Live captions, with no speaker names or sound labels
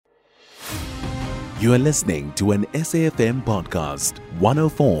You are listening to an SAFM podcast,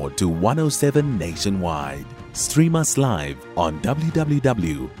 104 to 107 nationwide. Stream us live on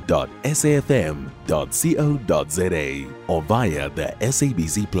www.safm.co.za or via the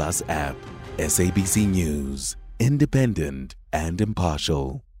SABC Plus app. SABC News, independent and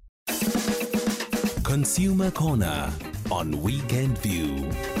impartial. Consumer Corner on Weekend View.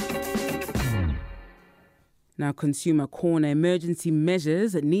 Now, Consumer Corner, emergency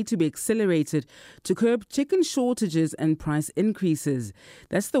measures need to be accelerated to curb chicken shortages and price increases.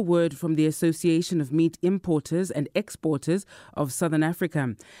 That's the word from the Association of Meat Importers and Exporters of Southern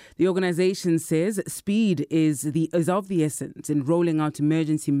Africa. The organisation says speed is of the essence in rolling out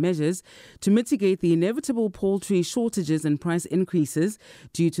emergency measures to mitigate the inevitable poultry shortages and price increases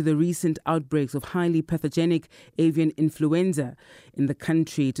due to the recent outbreaks of highly pathogenic avian influenza in the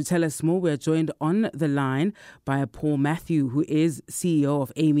country. To tell us more, we are joined on the line by Paul Mathew, who is CEO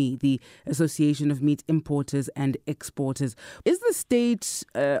of AMIE, the Association of Meat Importers and Exporters. Is the state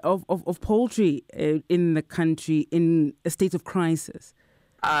of poultry in the country in a state of crisis?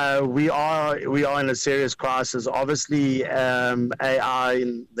 We are in a serious crisis. Obviously, AI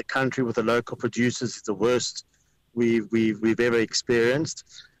in the country with the local producers is the worst we've ever experienced.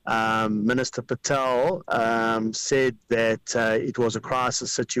 Minister Patel said that it was a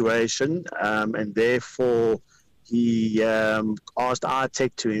crisis situation, and therefore he asked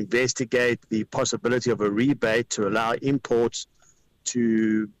ITEC to investigate the possibility of a rebate to allow imports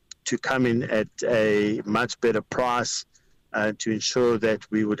to come in at a much better price to ensure that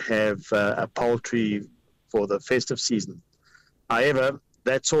we would have a poultry for the festive season. However,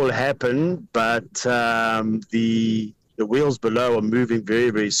 that's all happened, but the wheels below are moving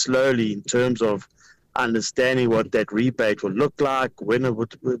very, very slowly in terms of understanding what that rebate will look like, when it will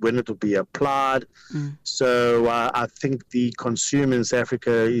be applied. So I think the consumer in South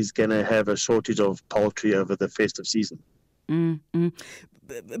Africa is going to have a shortage of poultry over the festive season.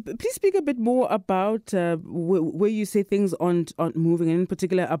 Please speak a bit more about where you say things aren't moving, and in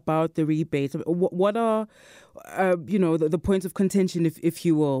particular about the rebate. What are the points of contention, if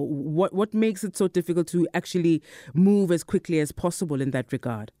you will? What makes it so difficult to actually move as quickly as possible in that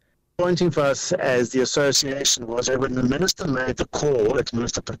regard? Pointing for us as the association was that when the minister made the call, it's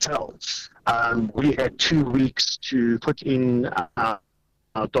Minister Patel, we had 2 weeks to put in our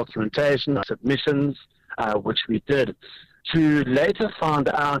documentation, our submissions, which we did. To later find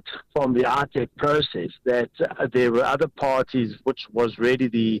out from the ITEC process that there were other parties, which was really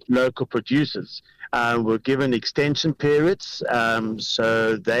the local producers, were given extension periods.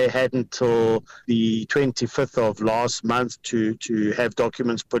 So they had until the 25th of last month to have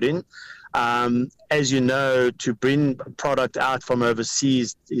documents put in. As you know, to bring product out from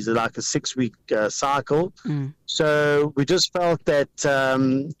overseas is like a 6-week cycle. So we just felt that,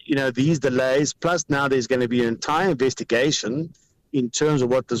 these delays, plus now there's going to be an entire investigation in terms of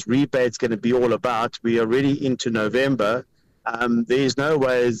what this rebate is going to be all about. We are already into November. There's no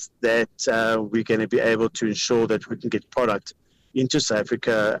ways that we're going to be able to ensure that we can get product into South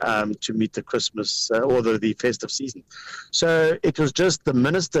Africa to meet the Christmas or the festive season. So it was just the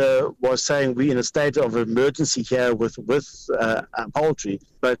minister was saying we're in a state of emergency here with poultry,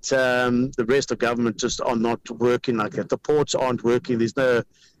 but the rest of government just are not working like that. The ports aren't working. There's no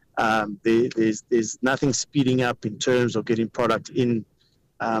there's nothing speeding up in terms of getting product in.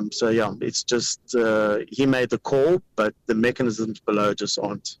 It's just he made the call, but the mechanisms below just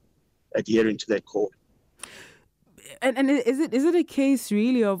aren't adhering to that call. And is it a case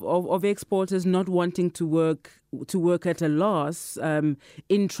really of exporters not wanting to work at a loss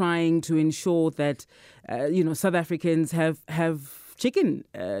in trying to ensure that South Africans have chicken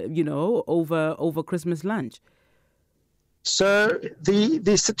over Christmas lunch? So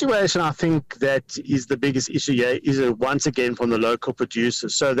the situation, I think, that is the biggest issue here is once again from the local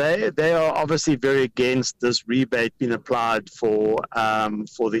producers. So they are obviously very against this rebate being applied for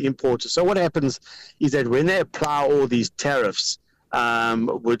the importers. So what happens is that when they apply all these tariffs,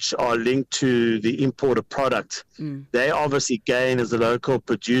 which are linked to the imported product, they obviously gain as the local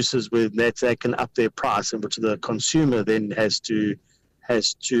producers with that they can up their price, and which the consumer then has to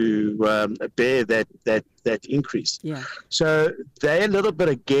bear that increase. Yeah. So they're a little bit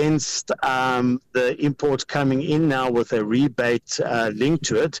against the imports coming in now with a rebate linked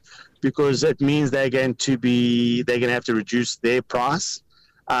to it, because it means they're going to have to reduce their price,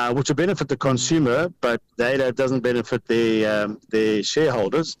 which will benefit the consumer, but that doesn't benefit their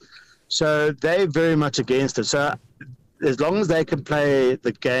shareholders. So they're very much against it. So as long as they can play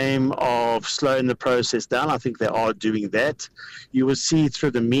the game of slowing the process down, I think they are doing that. You will see through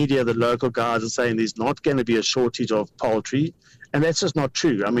the media, the local guys are saying there's not going to be a shortage of poultry. And that's just not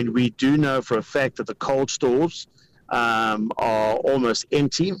true. I mean, we do know for a fact that the cold stores are almost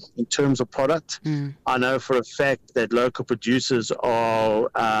empty in terms of product. I know for a fact that local producers are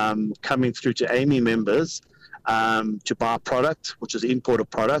coming through to AMIE members to buy product, which is imported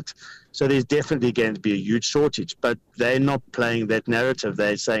product. So there's definitely going to be a huge shortage, but they're not playing that narrative.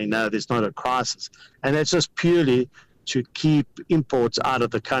 They're saying, no, there's not a crisis. And that's just purely to keep imports out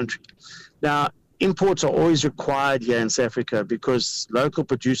of the country. Now, imports are always required here in South Africa because local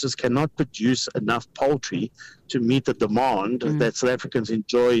producers cannot produce enough poultry to meet the demand that South Africans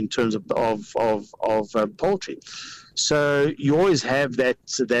enjoy in terms of poultry. So you always have that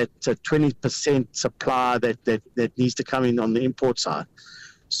 20% supply that needs to come in on the import side.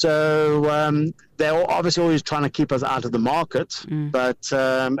 So they're obviously always trying to keep us out of the market, but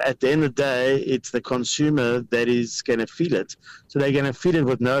at the end of the day, it's the consumer that is going to feel it. So they're going to feel it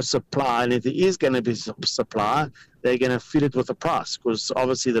with no supply, and if there is going to be supply, they're going to feel it with the price, because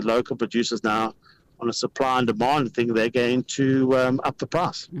obviously the local producers now, on a supply and demand thing, they're going to up the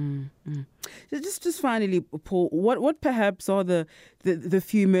price. Just finally, Paul, what perhaps are the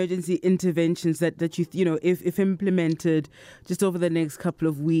few emergency interventions that you know, if implemented just over the next couple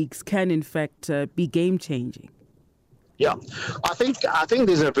of weeks, can in fact be game changing? Yeah, I think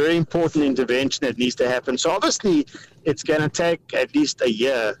there's a very important intervention that needs to happen. So obviously, it's going to take at least a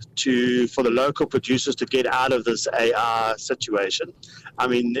year for the local producers to get out of this AR situation. I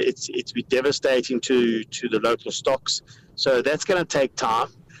mean, it's been devastating to the local stocks. So that's going to take time.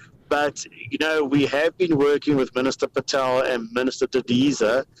 But, you know, we have been working with Minister Patel and Minister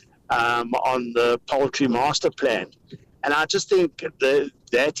Didiza on the poultry master plan. And I just think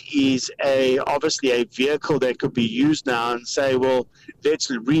that is obviously a vehicle that could be used now and say, well, let's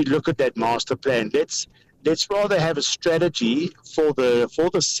relook at that master plan. Let's rather have a strategy for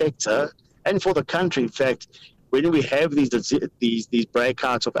the sector and for the country. In fact, when we have these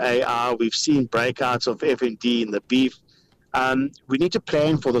breakouts of AR, we've seen breakouts of FND in the beef. We need to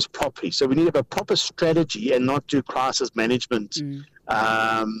plan for this properly. So we need to have a proper strategy and not do crisis management.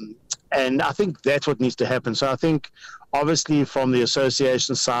 And I think that's what needs to happen. So I think, obviously, from the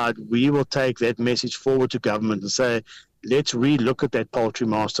association side, we will take that message forward to government and say, let's relook at that poultry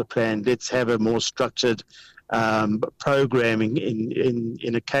master plan. Let's have a more structured programming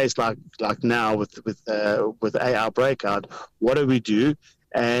in a case like now with AR breakout. What do we do?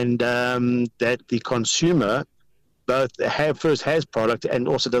 And that the consumer both has product and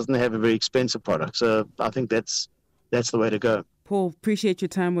also doesn't have a very expensive product. So I think that's the way to go. Paul, appreciate your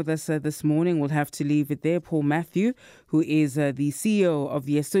time with us this morning. We'll have to leave it there. Paul Mathew, who is the CEO of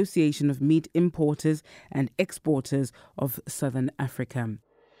the Association of Meat Importers and Exporters of Southern Africa.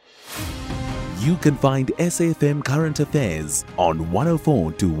 You can find SAFM Current Affairs on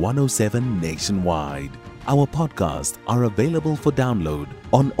 104 to 107 nationwide. Our podcasts are available for download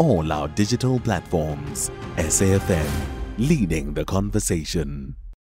on all our digital platforms. SAFM, leading the conversation.